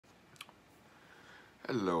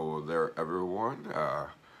Hello there, everyone.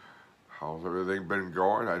 How's everything been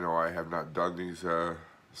going? I know I have not done these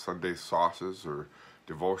Sunday sauces or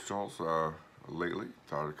devotionals lately.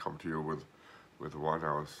 Thought I'd come to you with one.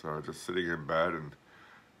 I was just sitting in bed and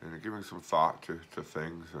giving some thought to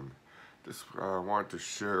things, and just wanted to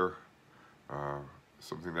share uh,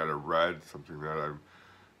 something that I read, something that I've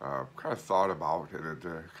kind of thought about, and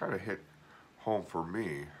it kind of hit home for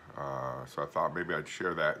me. So I thought maybe I'd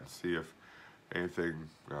share that and see if anything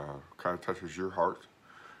kind of touches your heart,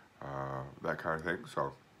 that kind of thing.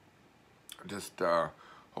 So just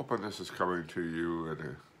hoping this is coming to you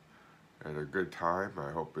at a good time.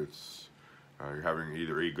 I hope it's you're having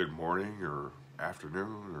either a good morning or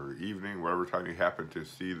afternoon or evening, whatever time you happen to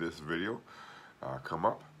see this video come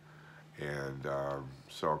up. And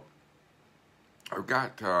so I've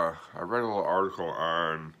got, I read a little article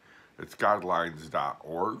on, it's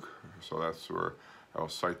guidelines.org, so that's where I'll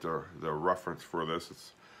cite the reference for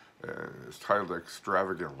this. It's titled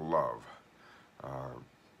Extravagant Love.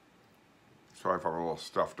 Sorry if I'm a little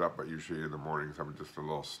stuffed up, but usually in the mornings I'm just a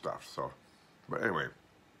little stuffed. So, but anyway,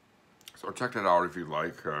 so check that out if you'd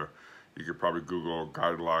like. You could probably Google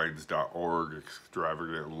guidelines.org,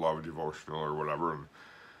 Extravagant Love Devotional or whatever, and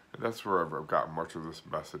that's where I've gotten much of this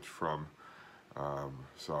message from.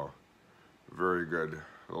 So, very good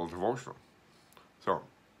little devotional. So,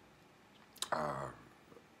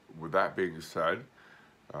 with that being said,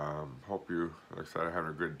 hope you, like I said, are having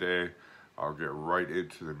a good day. I'll get right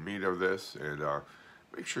into the meat of this, and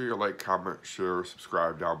make sure you like, comment, share,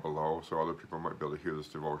 subscribe down below so other people might be able to hear this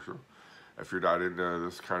devotional. If you're not into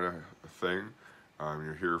this kind of thing,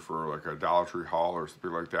 you're here for like a Dollar Tree haul or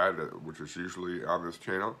something like that, which is usually on this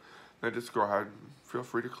channel, then just go ahead and feel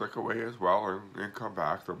free to click away as well and come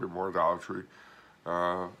back. There'll be more Dollar Tree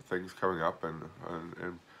things coming up,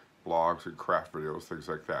 and blogs and craft videos, things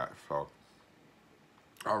like that. So,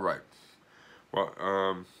 all right.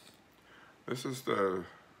 Well, this is the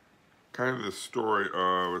kind of the story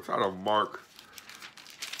of, it's out of Mark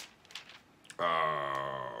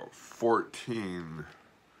 14,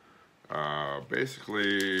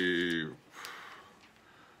 basically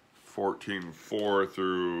 14:4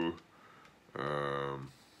 through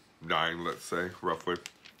 9, let's say, roughly.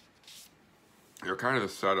 They're kind of the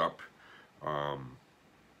setup.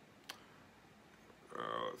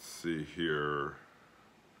 Let's see here.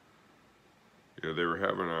 You know, they were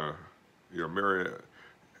having a, you know, Mary,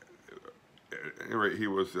 anyway, he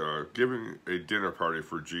was giving a dinner party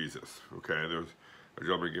for Jesus, okay? There was a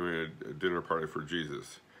gentleman giving a dinner party for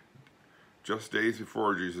Jesus, just days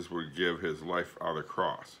before Jesus would give his life on the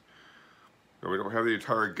cross. Now, we don't have the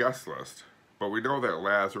entire guest list, but we know that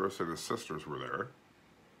Lazarus and his sisters were there.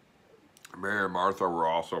 Mary and Martha were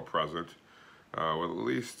also present, with at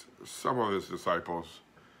least some of his disciples,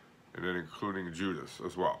 and then including Judas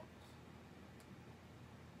as well.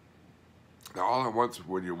 Now, all at once,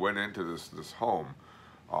 when you went into this home,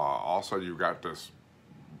 all of a sudden you got this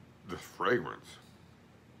fragrance.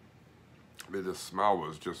 I mean, the smell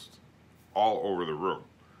was just all over the room.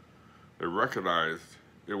 They recognized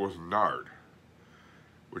it was nard,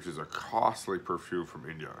 which is a costly perfume from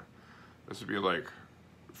India. This would be like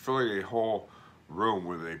filling a whole room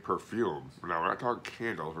with a perfume. Now, we're not talking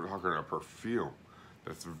candles, we're talking a perfume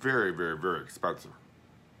that's very, very, very expensive.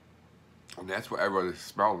 And that's what everybody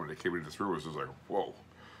smelled when they came into this room. It was just like, whoa,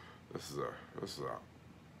 this is a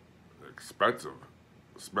expensive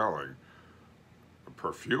smelling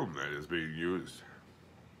perfume that is being used.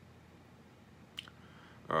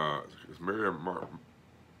 Mary and Mark.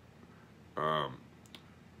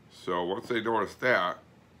 So once they noticed that,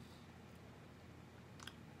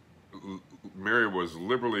 Mary was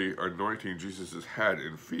liberally anointing Jesus' head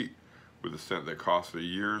and feet with a scent that cost a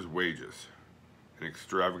year's wages, an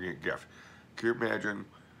extravagant gift. Can you imagine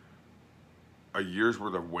a year's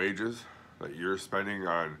worth of wages that you're spending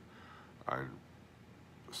on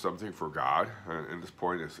something for God? And at this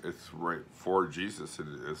point, it's right for Jesus.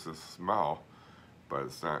 It's a smell, but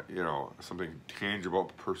it's not, you know, something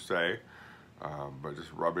tangible per se. But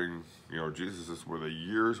just rubbing, you know, Jesus with a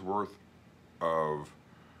year's worth of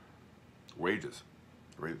wages.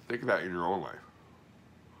 I mean, think of that in your own life.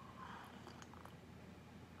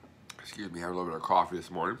 Excuse me, I had a little bit of coffee this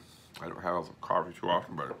morning. I don't have coffee too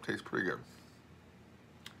often, but it tastes pretty good.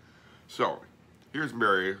 So, here's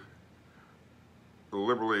Mary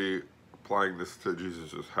liberally applying this to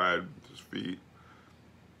Jesus' head, his feet,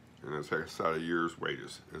 and it's like a set of year's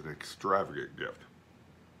wages. It's an extravagant gift.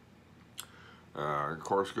 Of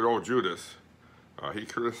course, good old Judas, he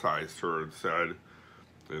criticized her and said,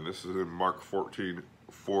 and this is in Mark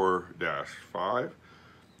 14:4-5,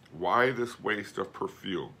 "Why this waste of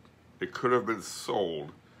perfume? it could have been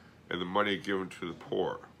sold and the money given to the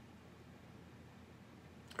poor.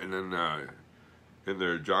 And then in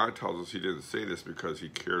there, John tells us he didn't say this because he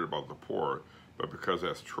cared about the poor, but because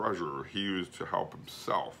as treasurer, he used to help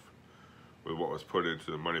himself with what was put into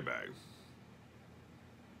the money bag.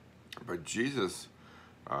 But Jesus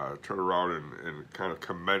turned around and kind of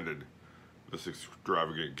commended this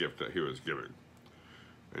extravagant gift that he was giving.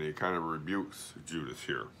 And he kind of rebukes Judas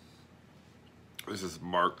here. This is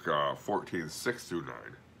Mark 14:6-9.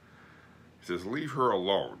 He says, "Leave her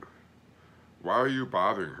alone. Why are you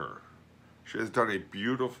bothering her? She has done a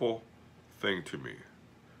beautiful thing to me.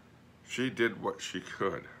 She did what she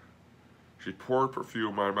could. She poured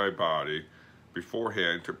perfume on my body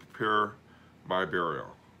beforehand to prepare my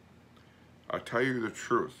burial. I tell you the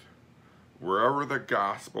truth, wherever the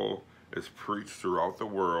gospel is preached throughout the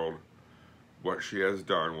world, what she has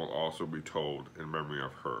done will also be told in memory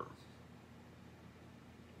of her."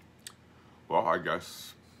 Well, I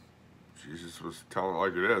guess Jesus was telling it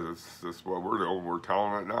like it is. It's what we're doing. We're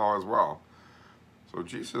telling it now as well. So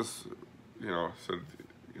Jesus, said,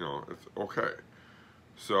 it's okay.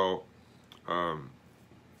 So,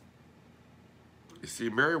 you see,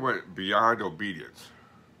 Mary went beyond obedience.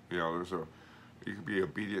 You can be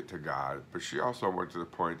obedient to God, but she also went to the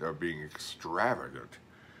point of being extravagant.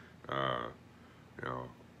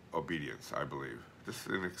 Obedience, I believe. This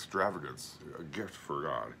is an extravagance, a gift for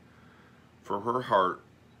God. From her heart,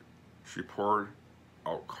 she poured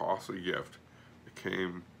out costly gift. It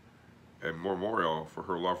became a memorial for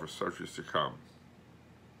her love for centuries to come.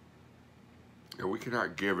 And we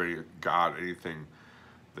cannot give God anything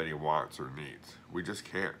that he wants or needs. We just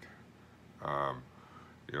can't.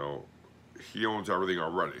 He owns everything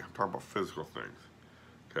already. I'm talking about physical things.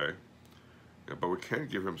 Okay? Yeah, but we can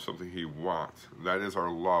give him something he wants. And that is our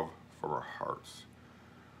love from our hearts.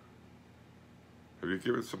 Have you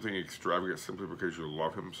given something extravagant simply because you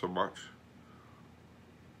love him so much?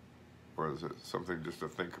 Or is it something just to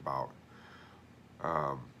think about?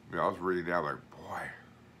 I was reading that like, boy,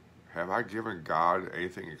 have I given God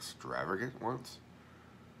anything extravagant once?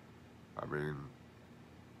 I mean,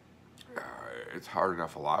 it's hard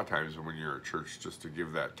enough a lot of times when you're at church just to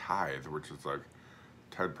give that tithe, which is like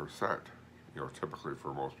 10%, typically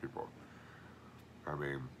for most people. I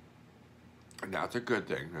mean, and that's a good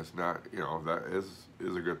thing. That's not, that is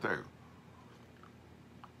a good thing.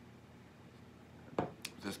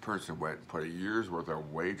 This person went and put a year's worth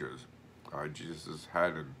of wages on Jesus'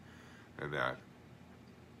 head and that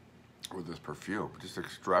with this perfume, just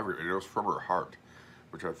extravagant. And it was from her heart,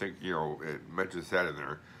 which I think, it mentions that in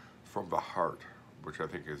there, from the heart, which I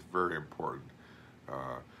think is very important.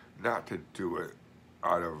 Not to do it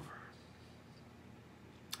out of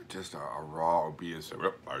just a raw obedience.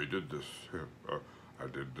 Yep, I did this. I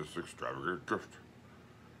did this extravagant gift.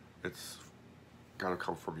 It's got to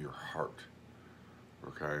come from your heart.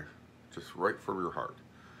 Okay? Just right from your heart.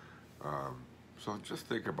 So just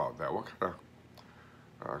think about that. What kind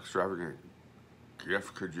of extravagant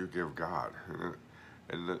gift could you give God?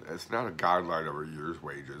 And it's not a guideline of a year's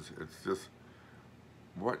wages. It's just,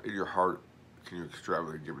 what in your heart can you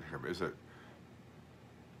extravagantly give to him? Is it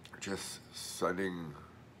just sending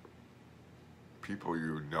people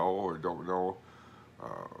you know or don't know,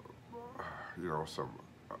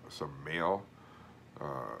 some mail,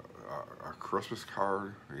 a Christmas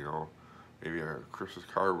card, maybe a Christmas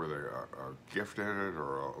card with a gift in it,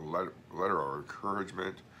 or a letter of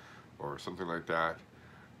encouragement, or something like that,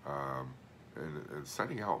 and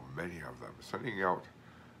sending out many of them, sending out,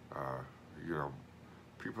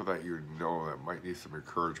 people that that might need some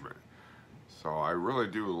encouragement. So I really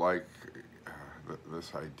do like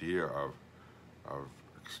this idea of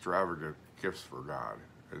extravagant gifts for God.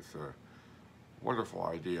 It's a wonderful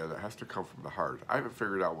idea that has to come from the heart. I haven't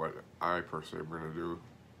figured out what I personally am going to do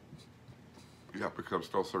yet, because I'm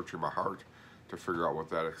still searching my heart to figure out what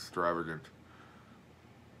that extravagant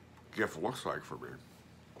gift looks like for me.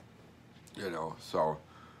 So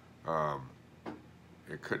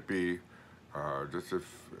it could be just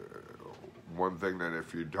one thing that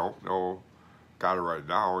if you don't know God right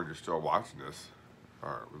now and you're still watching this,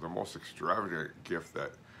 the most extravagant gift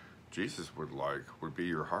that Jesus would like would be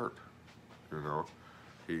your heart.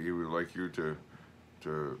 He would like you to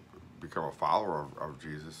become a follower of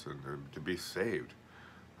Jesus and to be saved.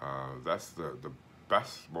 That's the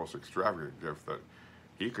best, most extravagant gift that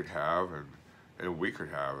he could have, and we could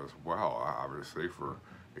have as well, obviously, for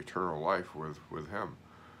eternal life with him.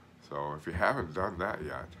 So if you haven't done that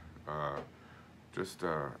yet, just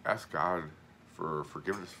ask God for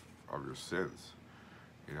forgiveness of your sins.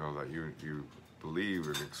 That you believe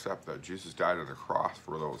and accept that Jesus died on the cross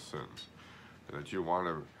for those sins, and that you want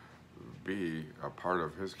to be a part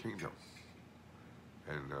of His kingdom.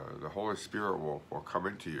 And the Holy Spirit will come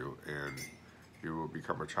into you, and you will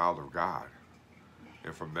become a child of God.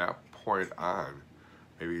 And from that point on,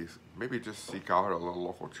 maybe just seek out a little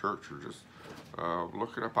local church, or just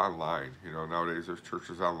look it up online. You know, nowadays there's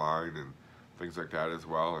churches online and things like that as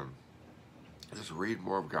well. And just read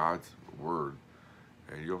more of God's Word,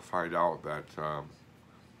 and you'll find out that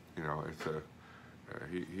you know,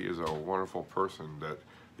 He is a wonderful person. That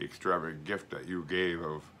the extravagant gift that you gave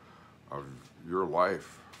of your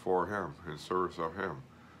life for Him, in service of Him,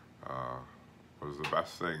 was the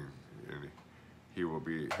best thing, and He will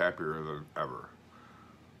be happier than ever.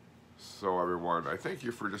 So everyone, I thank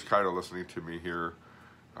you for just kind of listening to me here.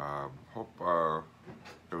 Hope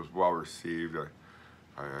it was well received.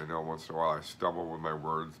 I know once in a while I stumble with my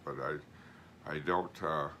words, but I don't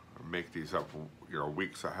make these up, you know,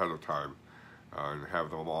 weeks ahead of time and have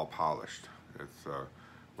them all polished. It's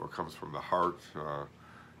what comes from the heart,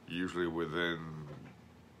 usually within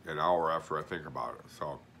an hour after I think about it.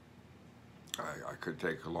 So I could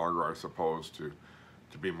take longer, I suppose, to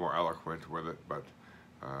be more eloquent with it, but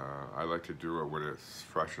I like to do it when it's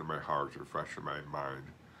fresh in my heart or fresh in my mind.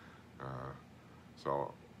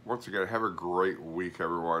 So once again, have a great week,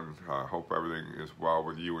 everyone. Hope everything is well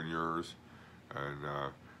with you and yours,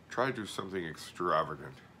 and try to do something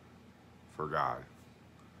extravagant for God.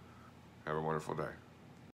 Have a wonderful day.